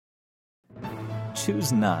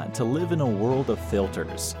Choose not to live in a world of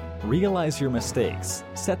filters. Realize your mistakes.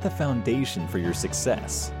 Set the foundation for your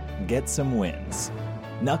success. Get some wins.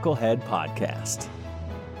 Knucklehead Podcast.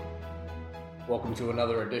 Welcome to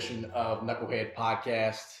another edition of Knucklehead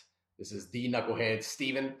Podcast. This is the Knucklehead,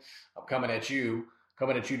 Steven. I'm coming at you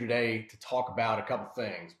today to talk about a couple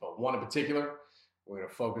things, but one in particular, we're going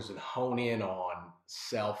to focus and hone in on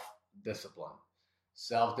self-discipline.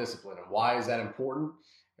 Self-discipline, and why is that important?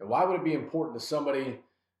 And why would it be important to somebody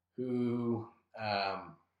who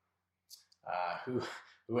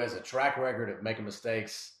has a track record of making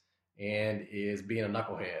mistakes and is being a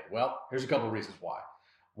knucklehead? Well, here's a couple of reasons why.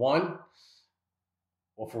 For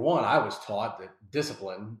one, I was taught that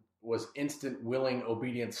discipline was instant willing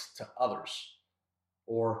obedience to others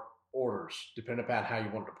or orders, depending upon how you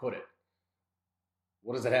wanted to put it.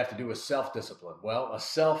 What does that have to do with self-discipline? Well, a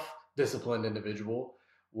self-disciplined individual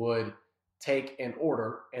would take an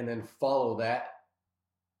order and then follow that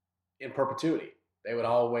in perpetuity. They would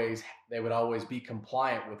always be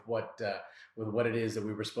compliant with what it is that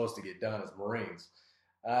we were supposed to get done as Marines.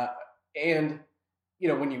 And you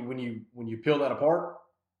know, when you peel that apart,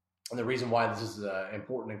 and the reason why this is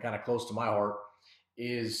important and kind of close to my heart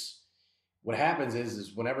is what happens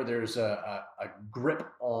is whenever there's a grip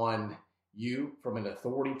on you from an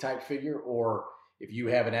authority type figure, or if you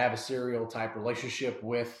have an adversarial type relationship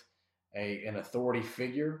with an authority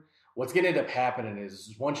figure, what's going to end up happening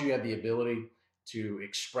is once you have the ability to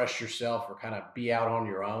express yourself or kind of be out on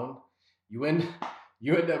your own, you end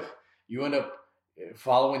up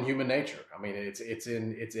following human nature. I mean, it's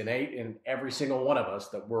innate in every single one of us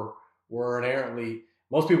that we're inherently.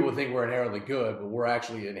 Most people would think we're inherently good, but we're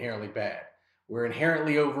actually inherently bad. We're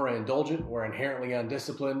inherently overindulgent. We're inherently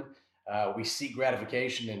undisciplined. We seek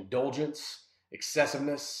gratification, indulgence,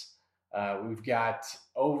 excessiveness. We've got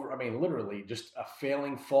literally just a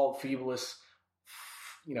failing, feeble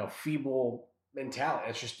mentality.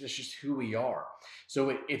 It's just who we are.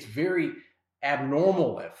 So it's very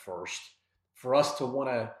abnormal at first for us to want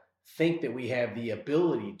to think that we have the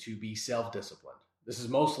ability to be self-disciplined. This is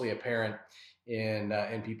mostly apparent in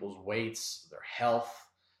people's weights, their health,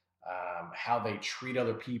 how they treat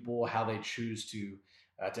other people, how they choose to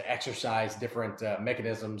exercise different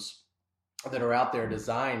mechanisms that are out there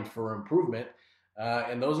designed for improvement.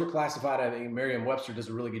 And those are classified, I think Merriam-Webster does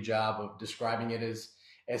a really good job of describing it as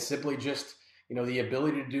simply just, the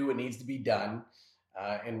ability to do what needs to be done.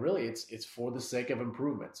 And really it's for the sake of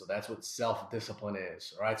improvement. So that's what self-discipline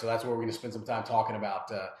is. All right. So that's what we're going to spend some time talking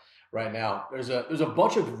about right now. There's a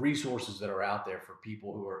bunch of resources that are out there for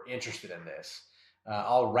people who are interested in this.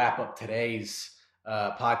 I'll wrap up today's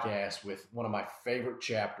podcast with one of my favorite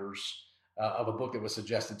chapters of a book that was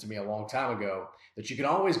suggested to me a long time ago that you can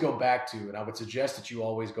always go back to. And I would suggest that you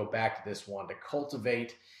always go back to this one to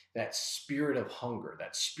cultivate that spirit of hunger,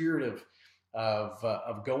 that spirit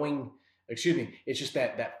of going, it's just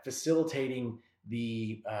that facilitating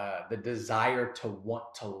the desire to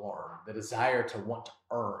want to learn, the desire to want to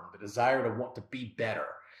earn, the desire to want to be better.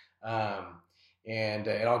 And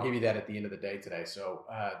I'll give you that at the end of the day today. So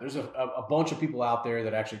there's a bunch of people out there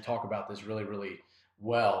that actually talk about this really, really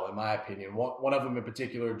well, in my opinion. One of them in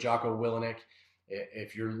particular, Jocko Willink.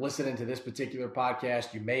 If you're listening to this particular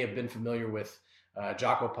podcast, you may have been familiar with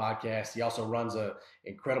Jocko podcast. He also runs an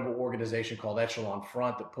incredible organization called Echelon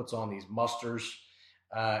Front that puts on these musters.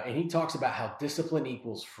 And he talks about how discipline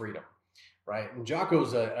equals freedom, right? And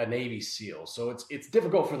Jocko's a Navy SEAL. So it's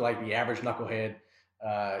difficult for like the average knucklehead,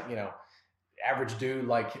 average dude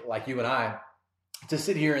like you and I to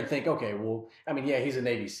sit here and think, okay, well, I mean, yeah, he's a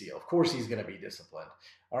Navy SEAL. Of course he's going to be disciplined.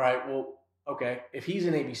 All right, well, okay, if he's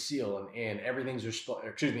a Navy SEAL and everything's,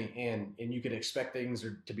 and you can expect things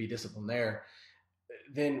to be disciplined there,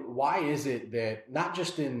 then why is it that not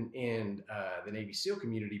just in the Navy SEAL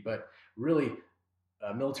community, but really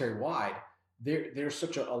military-wide, there's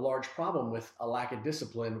such a large problem with a lack of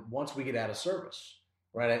discipline once we get out of service,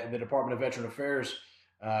 right? The Department of Veteran Affairs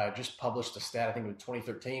just published a stat, I think in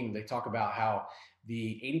 2013. They talk about how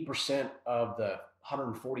the 80% of the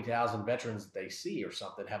 140,000 veterans that they see or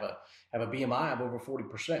something have a BMI of over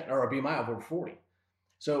 40%, or a BMI of over 40.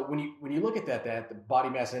 So when you look at that the body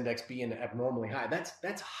mass index being abnormally high,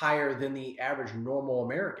 that's higher than the average normal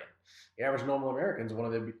American. The average normal American is one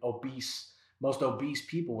of the most obese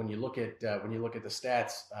people when you look at the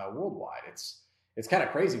stats worldwide. It's kind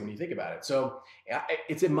of crazy when you think about it. So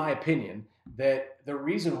it's in my opinion that the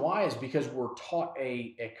reason why is because we're taught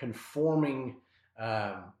a conforming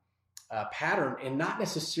pattern, and not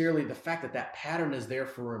necessarily the fact that pattern is there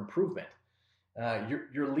for improvement.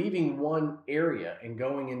 you're leaving one area and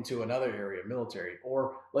going into another area, military,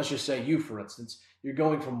 or let's just say you, for instance, you're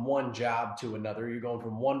going from one job to another, you're going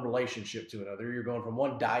from one relationship to another, you're going from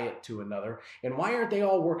one diet to another, and why aren't they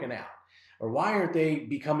all working out, or why aren't they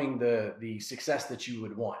becoming the success that you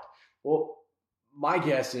would want? Well, my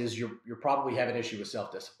guess is you're probably having an issue with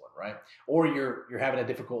self-discipline, right? Or you're having a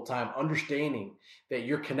difficult time understanding that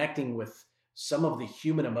you're connecting with some of the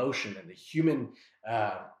human emotion and the human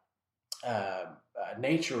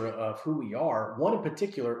nature of who we are. One in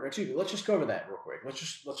particular, or excuse me, let's just cover that real quick. Let's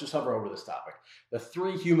just hover over this topic. The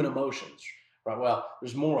 3 human emotions, right? Well,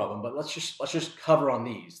 there's more of them, but let's just cover on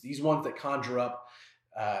these ones that conjure up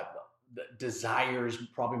desires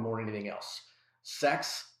probably more than anything else: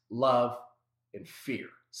 sex, love, and fear.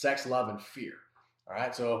 Sex, love, and fear. All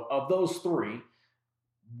right. So of those 3,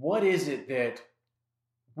 what is it that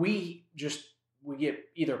we get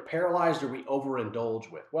either paralyzed or we overindulge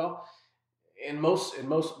with? Well,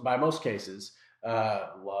 by most cases,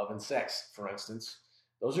 love and sex, for instance,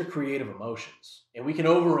 those are creative emotions, and we can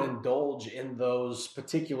overindulge in those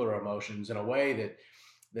particular emotions in a way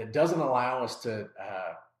that doesn't allow us to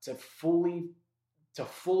fully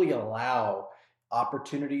allow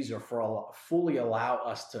opportunities, or fully allow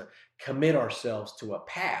us to commit ourselves to a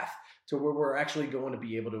path to where we're actually going to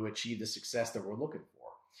be able to achieve the success that we're looking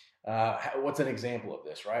for. What's an example of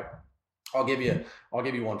this, right? I'll give you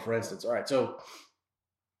one, for instance. All right. So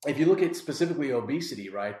if you look at specifically obesity,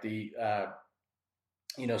 right, the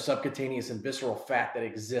subcutaneous and visceral fat that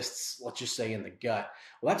exists, let's just say in the gut,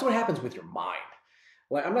 well, that's what happens with your mind.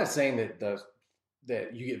 Well, I'm not saying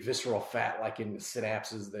that you get visceral fat like in the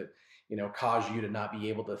synapses that cause you to not be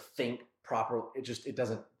able to think properly. It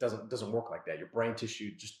doesn't work like that. Your brain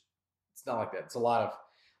tissue it's not like that. It's a lot of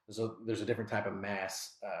there's a different type of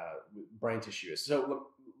mass brain tissue is. So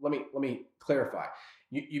let me clarify.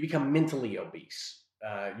 You become mentally obese.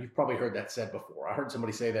 You've probably heard that said before. I heard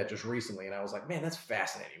somebody say that just recently, and I was like, man, that's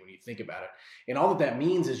fascinating when you think about it. And all that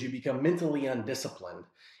means is you become mentally undisciplined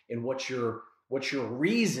in what your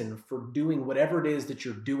reason for doing whatever it is that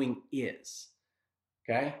you're doing is.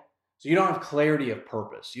 Okay? So you don't have clarity of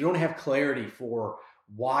purpose. You don't have clarity for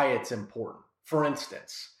why it's important. For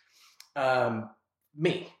instance,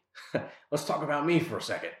 me. Let's talk about me for a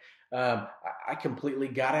second. I completely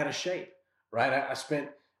got out of shape, right? I spent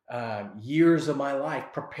years of my life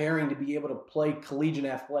preparing to be able to play collegiate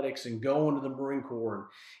athletics and go into the Marine Corps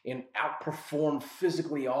and outperform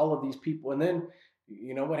physically all of these people. And then,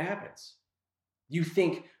 you know what happens? You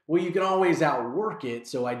think, well, you can always outwork it,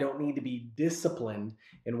 so I don't need to be disciplined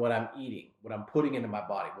in what I'm eating, what I'm putting into my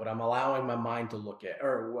body, what I'm allowing my mind to look at,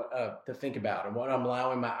 or to think about, and what I'm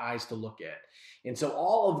allowing my eyes to look at. And so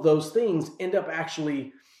all of those things end up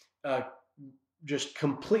actually just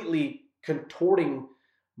completely contorting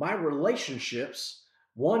my relationships,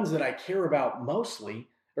 ones that I care about mostly,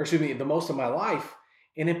 or excuse me, the most of my life.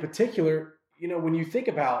 And in particular, when you think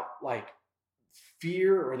about like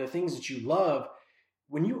fear or the things that you love,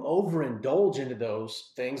 when you overindulge into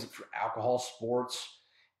those things, for alcohol, sports,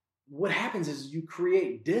 what happens is you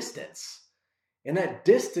create distance. And that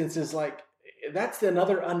distance is that's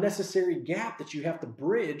another unnecessary gap that you have to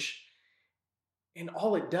bridge. And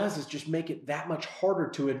all it does is just make it that much harder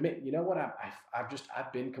to admit, you know what,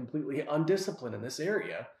 I've been completely undisciplined in this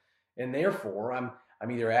area. And therefore I'm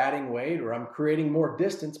either adding weight or I'm creating more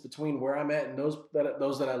distance between where I'm at and those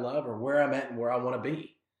that I love, or where I'm at and where I want to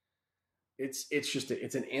be.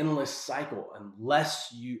 It's an endless cycle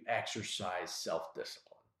unless you exercise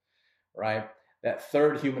self-discipline, right? That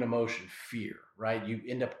 3rd human emotion, fear, right? You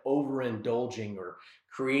end up overindulging or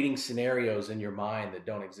creating scenarios in your mind that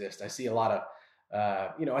don't exist. I see a lot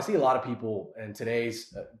of people in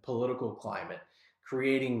today's political climate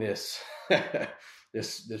creating this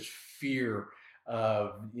this fear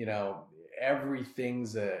of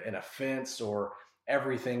everything's an offense, or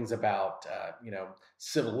everything's about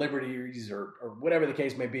civil liberties, or whatever the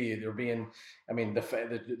case may be. The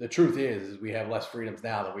truth is we have less freedoms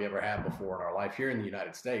now than we ever have before in our life here in the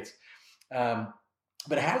United States.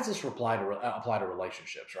 But how does this apply to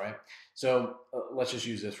relationships, right? So let's just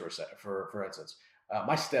use this for instance.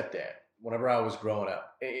 My stepdad, whenever I was growing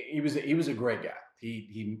up, he was a great guy.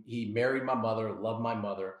 He married my mother, loved my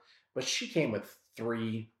mother, but she came with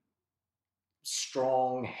 3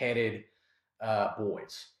 strong-headed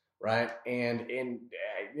boys, right? And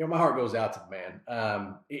my heart goes out to the man.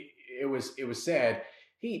 It was sad.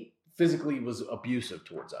 He physically was abusive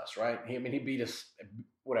towards us, right? He beat us,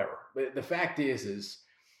 whatever. But the fact is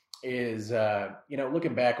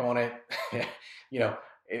looking back on it,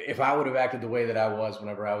 if I would have acted the way that I was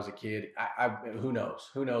whenever I was a kid, who knows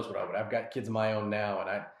what I would. I've got kids of my own now, and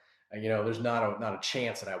There's not a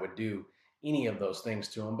chance that I would do any of those things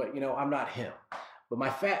to him, but I'm not him.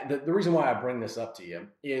 But the reason why I bring this up to you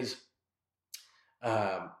is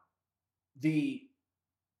the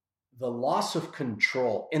loss of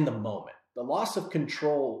control in the moment, the loss of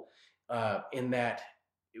control in that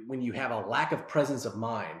when you have a lack of presence of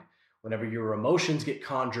mind, whenever your emotions get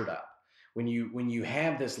conjured up, when you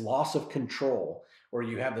have this loss of control or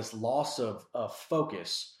you have this loss of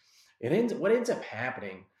focus, what ends up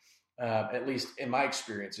happening, at least in my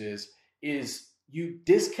experience, is you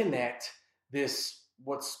disconnect this,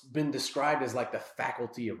 what's been described as like the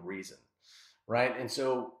faculty of reason, right? And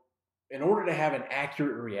so in order to have an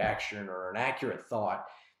accurate reaction or an accurate thought,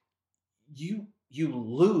 you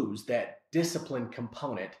lose that discipline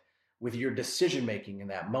component with your decision making in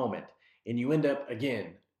that moment. And you end up,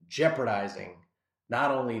 again, jeopardizing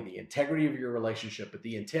not only the integrity of your relationship, but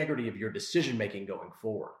the integrity of your decision making going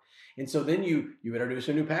forward. And so then you introduce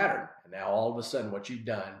a new pattern. And now all of a sudden what you've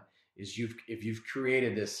done is you've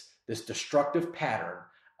created this destructive pattern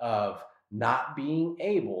of not being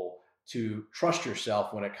able to trust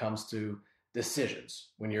yourself when it comes to decisions,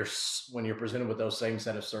 when you're presented with those same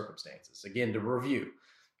set of circumstances. Again, to review,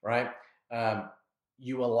 right?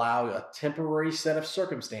 You allow a temporary set of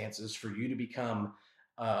circumstances for you to become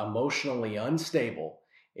emotionally unstable,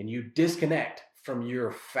 and you disconnect from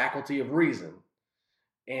your faculty of reason.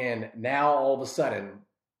 And now all of a sudden,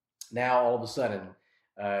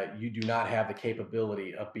 you do not have the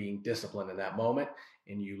capability of being disciplined in that moment,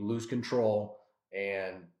 and you lose control,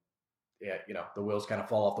 and the wheels kind of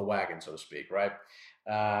fall off the wagon, so to speak, right?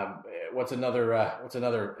 What's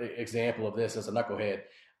another example of this as a knucklehead?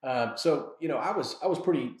 I was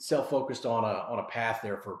pretty self-focused on a path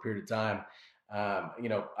there for a period of time. I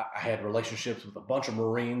had relationships with a bunch of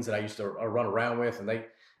Marines that I used to run around with, and they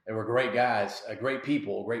were great guys, great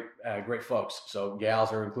people, great folks. So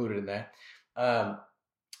gals are included in that. I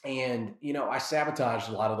sabotaged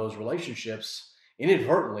a lot of those relationships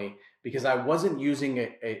inadvertently because I wasn't using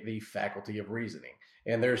the faculty of reasoning.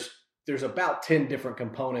 And there's about 10 different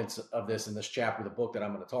components of this in this chapter of the book that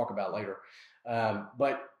I'm going to talk about later.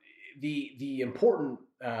 But the important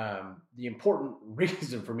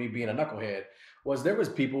reason for me being a knucklehead was there was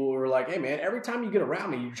people who were like, hey man, every time you get around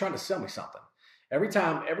me, you're trying to sell me something. Every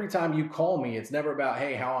time you call me, it's never about,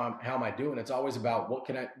 hey, how am I doing? It's always about what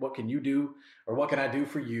can you do, or what can I do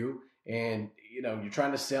for you? And you're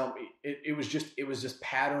trying to sell me. It was just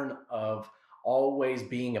pattern of always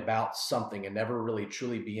being about something and never really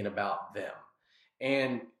truly being about them.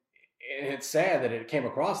 And it's sad that it came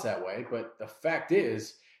across that way, but the fact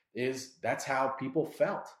is that's how people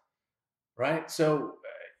felt, right? So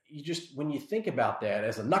when you think about that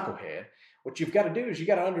as a knucklehead, what you've got to do is you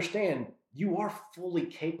got to understand you are fully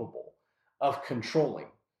capable of controlling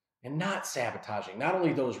and not sabotaging not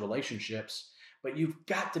only those relationships, but you've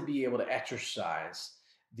got to be able to exercise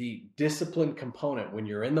the discipline component when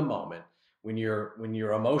you're in the moment, when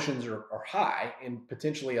your emotions are high and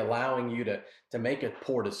potentially allowing you to make a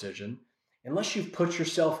poor decision. Unless you've put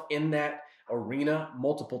yourself in that arena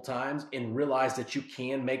multiple times and realize that you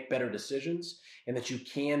can make better decisions and that you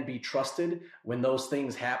can be trusted when those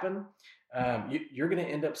things happen, you're going to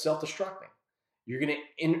end up self-destructing. You're going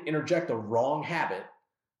to interject a wrong habit.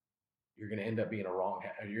 You're going to end up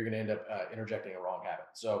interjecting a wrong habit.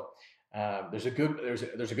 So there's a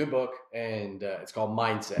good book, and it's called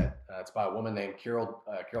Mindset. It's by a woman named Carol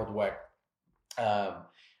Dweck.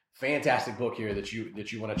 Fantastic book here that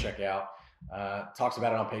you want to check out. Talks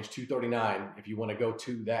about it on page 239. If you want to go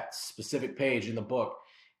to that specific page in the book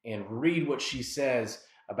and read what she says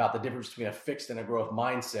about the difference between a fixed and a growth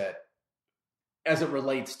mindset as it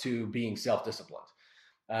relates to being self-disciplined.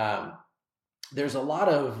 There's a lot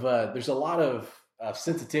of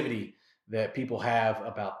sensitivity that people have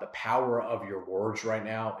about the power of your words right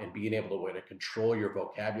now and being able to control your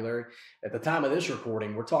vocabulary. At the time of this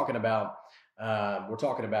recording, we're talking about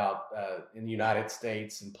in the United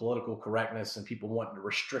States and political correctness and people wanting to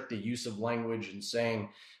restrict the use of language and saying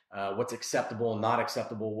what's acceptable and not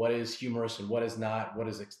acceptable, what is humorous and what is not, what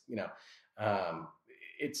is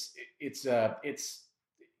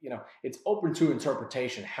it's open to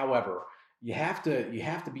interpretation. However, you have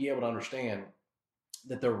to be able to understand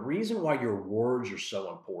that the reason why your words are so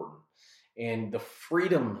important and the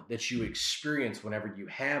freedom that you experience whenever you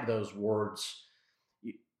have those words,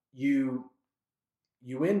 you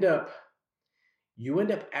end up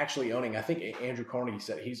actually owning. I think Andrew Carnegie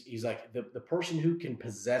said he's like the person who can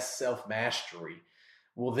possess self-mastery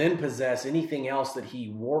will then possess anything else that he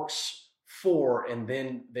works for, and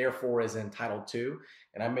then therefore is entitled to.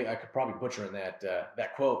 And I could probably butcher in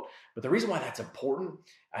that quote, but the reason why that's important,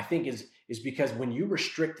 I think, is because when you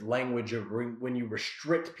restrict language, or when you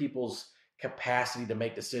restrict people's capacity to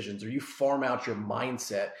make decisions, or you farm out your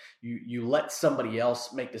mindset, you let somebody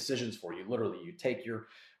else make decisions for you. Literally, you take your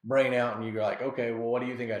brain out and you're like, okay, well, what do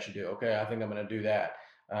you think I should do? Okay, I think I'm going to do that.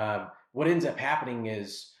 What ends up happening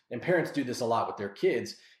is, and parents do this a lot with their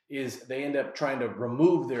kids, is they end up trying to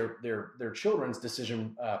remove their children's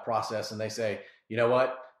decision process, and they say, you know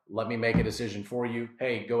what? Let me make a decision for you.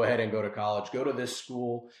 Hey, go ahead and go to college, go to this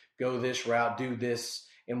school, go this route, do this.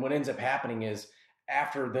 And what ends up happening is,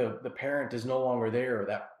 after the parent is no longer there,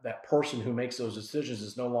 that person who makes those decisions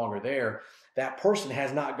is no longer there, that person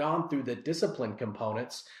has not gone through the discipline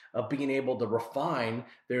components of being able to refine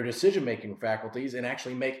their decision-making faculties and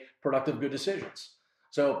actually make productive, good decisions.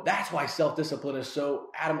 So that's why self-discipline is so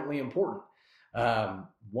adamantly important.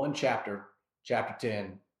 One chapter, chapter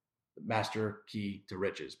 10, The Master Key to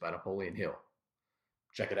Riches by Napoleon Hill.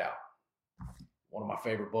 Check it out. One of my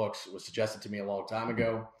favorite books. It was suggested to me a long time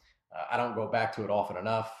ago. I don't go back to it often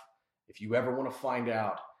enough. If you ever want to find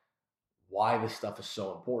out why this stuff is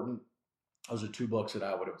so important, those are two books that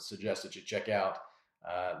I would have suggested you check out.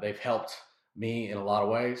 They've helped me in a lot of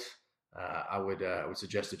ways. I would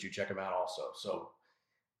suggest that you check them out also. So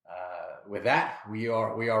with that, we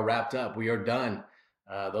are wrapped up. We are done.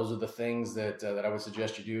 Those are the things that I would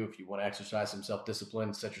suggest you do if you want to exercise some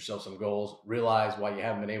self-discipline, set yourself some goals, realize why you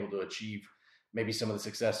haven't been able to achieve maybe some of the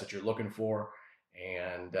success that you're looking for,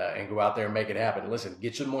 and go out there and make it happen. Listen,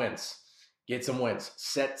 get some wins. Get some wins.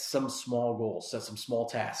 Set some small goals. Set some small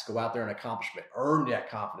tasks. Go out there and accomplish it. Earn that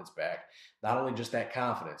confidence back. Not only just that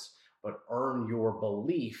confidence, but earn your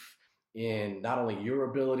belief in not only your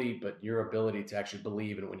ability, but your ability to actually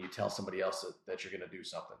believe in when you tell somebody else that you're going to do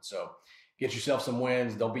something. So get yourself some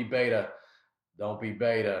wins. Don't be beta. Don't be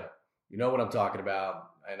beta. You know what I'm talking about.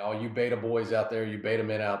 And all you beta boys out there, you beta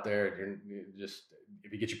men out there, you're just,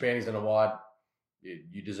 if you get your panties in a wad,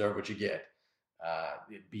 you deserve what you get.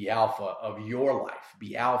 Be alpha of your life.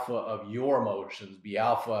 Be alpha of your emotions. Be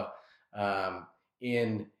alpha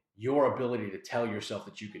in your ability to tell yourself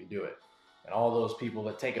that you can do it. And all those people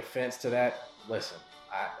that take offense to that, listen,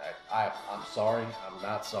 I'm sorry. I'm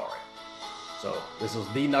not sorry. So this is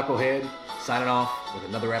the Knucklehead signing off with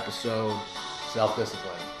another episode.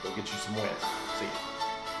 Self-discipline. Go get you some wins. See you.